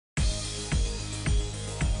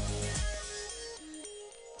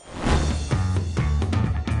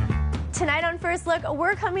First Look,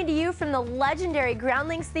 we're coming to you from the legendary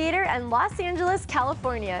Groundlings Theater in Los Angeles,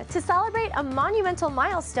 California, to celebrate a monumental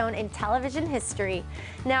milestone in television history.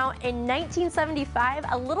 Now, in 1975,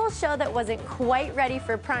 a little show that wasn't quite ready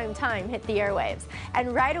for prime time hit the airwaves,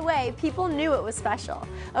 and right away, people knew it was special.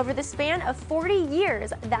 Over the span of 40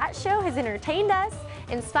 years, that show has entertained us,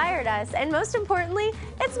 inspired us, and most importantly,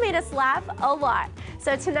 it's made us laugh a lot.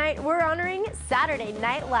 So tonight, we're honoring Saturday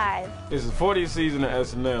Night Live. It's the 40th season of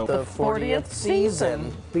SNL. The 40th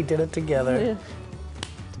season. We did it together. Yeah.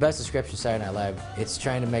 The best description of Saturday Night Live, it's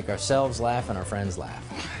trying to make ourselves laugh and our friends laugh.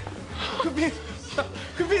 Quit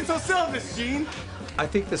being so selfish, Gene. I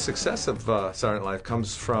think the success of Saturday Night Live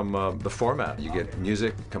comes from the format. You get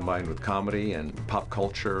music combined with comedy and pop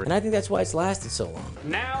culture. And I think that's why it's lasted so long.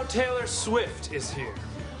 Now Taylor Swift is here.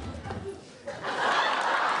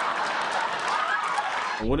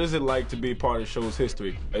 What is it like to be part of the show's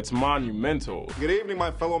history? It's monumental. Good evening,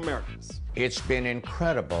 my fellow Americans. It's been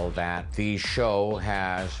incredible that the show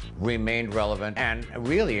has remained relevant and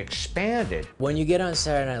really expanded. When you get on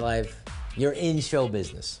Saturday Night Live, you're in show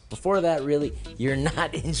business. Before that, really, you're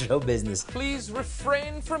not in show business. Please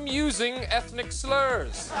refrain from using ethnic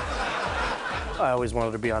slurs. I always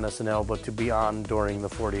wanted to be on SNL, but to be on during the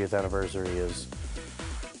 40th anniversary is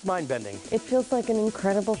mind-bending. It feels like an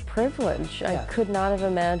incredible privilege. Yeah. I could not have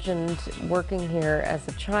imagined working here as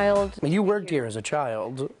a child. You worked here as a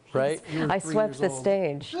child, right? I swept the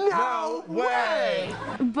stage. No way!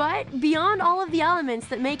 But beyond all of the elements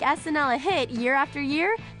that make SNL a hit year after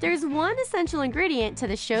year, there's one essential ingredient to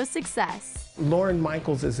the show's success. Lorne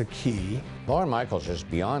Michaels is a key. Lorne Michaels is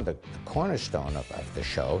beyond the cornerstone of the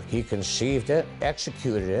show. He conceived it,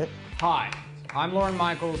 executed it. Hi, I'm Lorne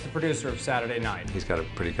Michaels, the producer of Saturday Night. He's got a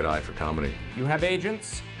pretty good eye for comedy. You have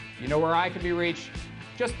agents, you know where I can be reached.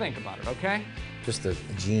 Just think about it, okay? Just a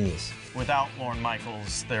genius. Without Lorne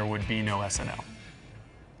Michaels, there would be no SNL.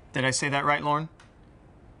 Did I say that right, Lorne?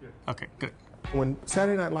 Yeah. Okay, good. When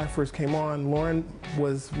Saturday Night Live first came on, Lorne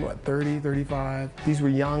was, what, 30, 35? These were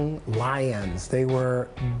young lions. They were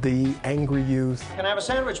the angry youth. Can I have a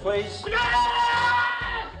sandwich, please?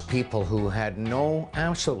 People who had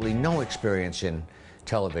absolutely no experience in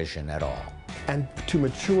television at all. And to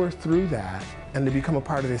mature through that and to become a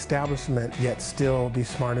part of the establishment, yet still be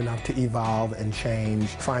smart enough to evolve and change,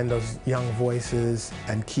 find those young voices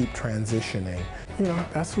and keep transitioning. You know,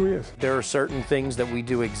 that's who he is. There are certain things that we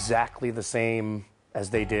do exactly the same as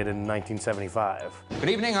they did in 1975. Good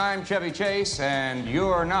evening, I'm Chevy Chase, and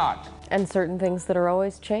you're not. And certain things that are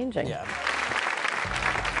always changing. Yeah.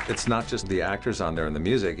 It's not just the actors on there and the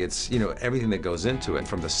music, it's, you know, everything that goes into it,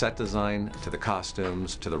 from the set design to the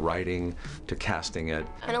costumes to the writing to casting it.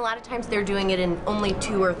 And a lot of times they're doing it in only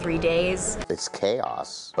 2 or 3 days. It's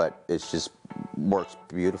chaos, but it just works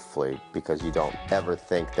beautifully because you don't ever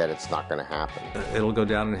think that it's not going to happen. It'll go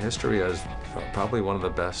down in history as probably one of the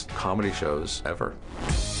best comedy shows ever.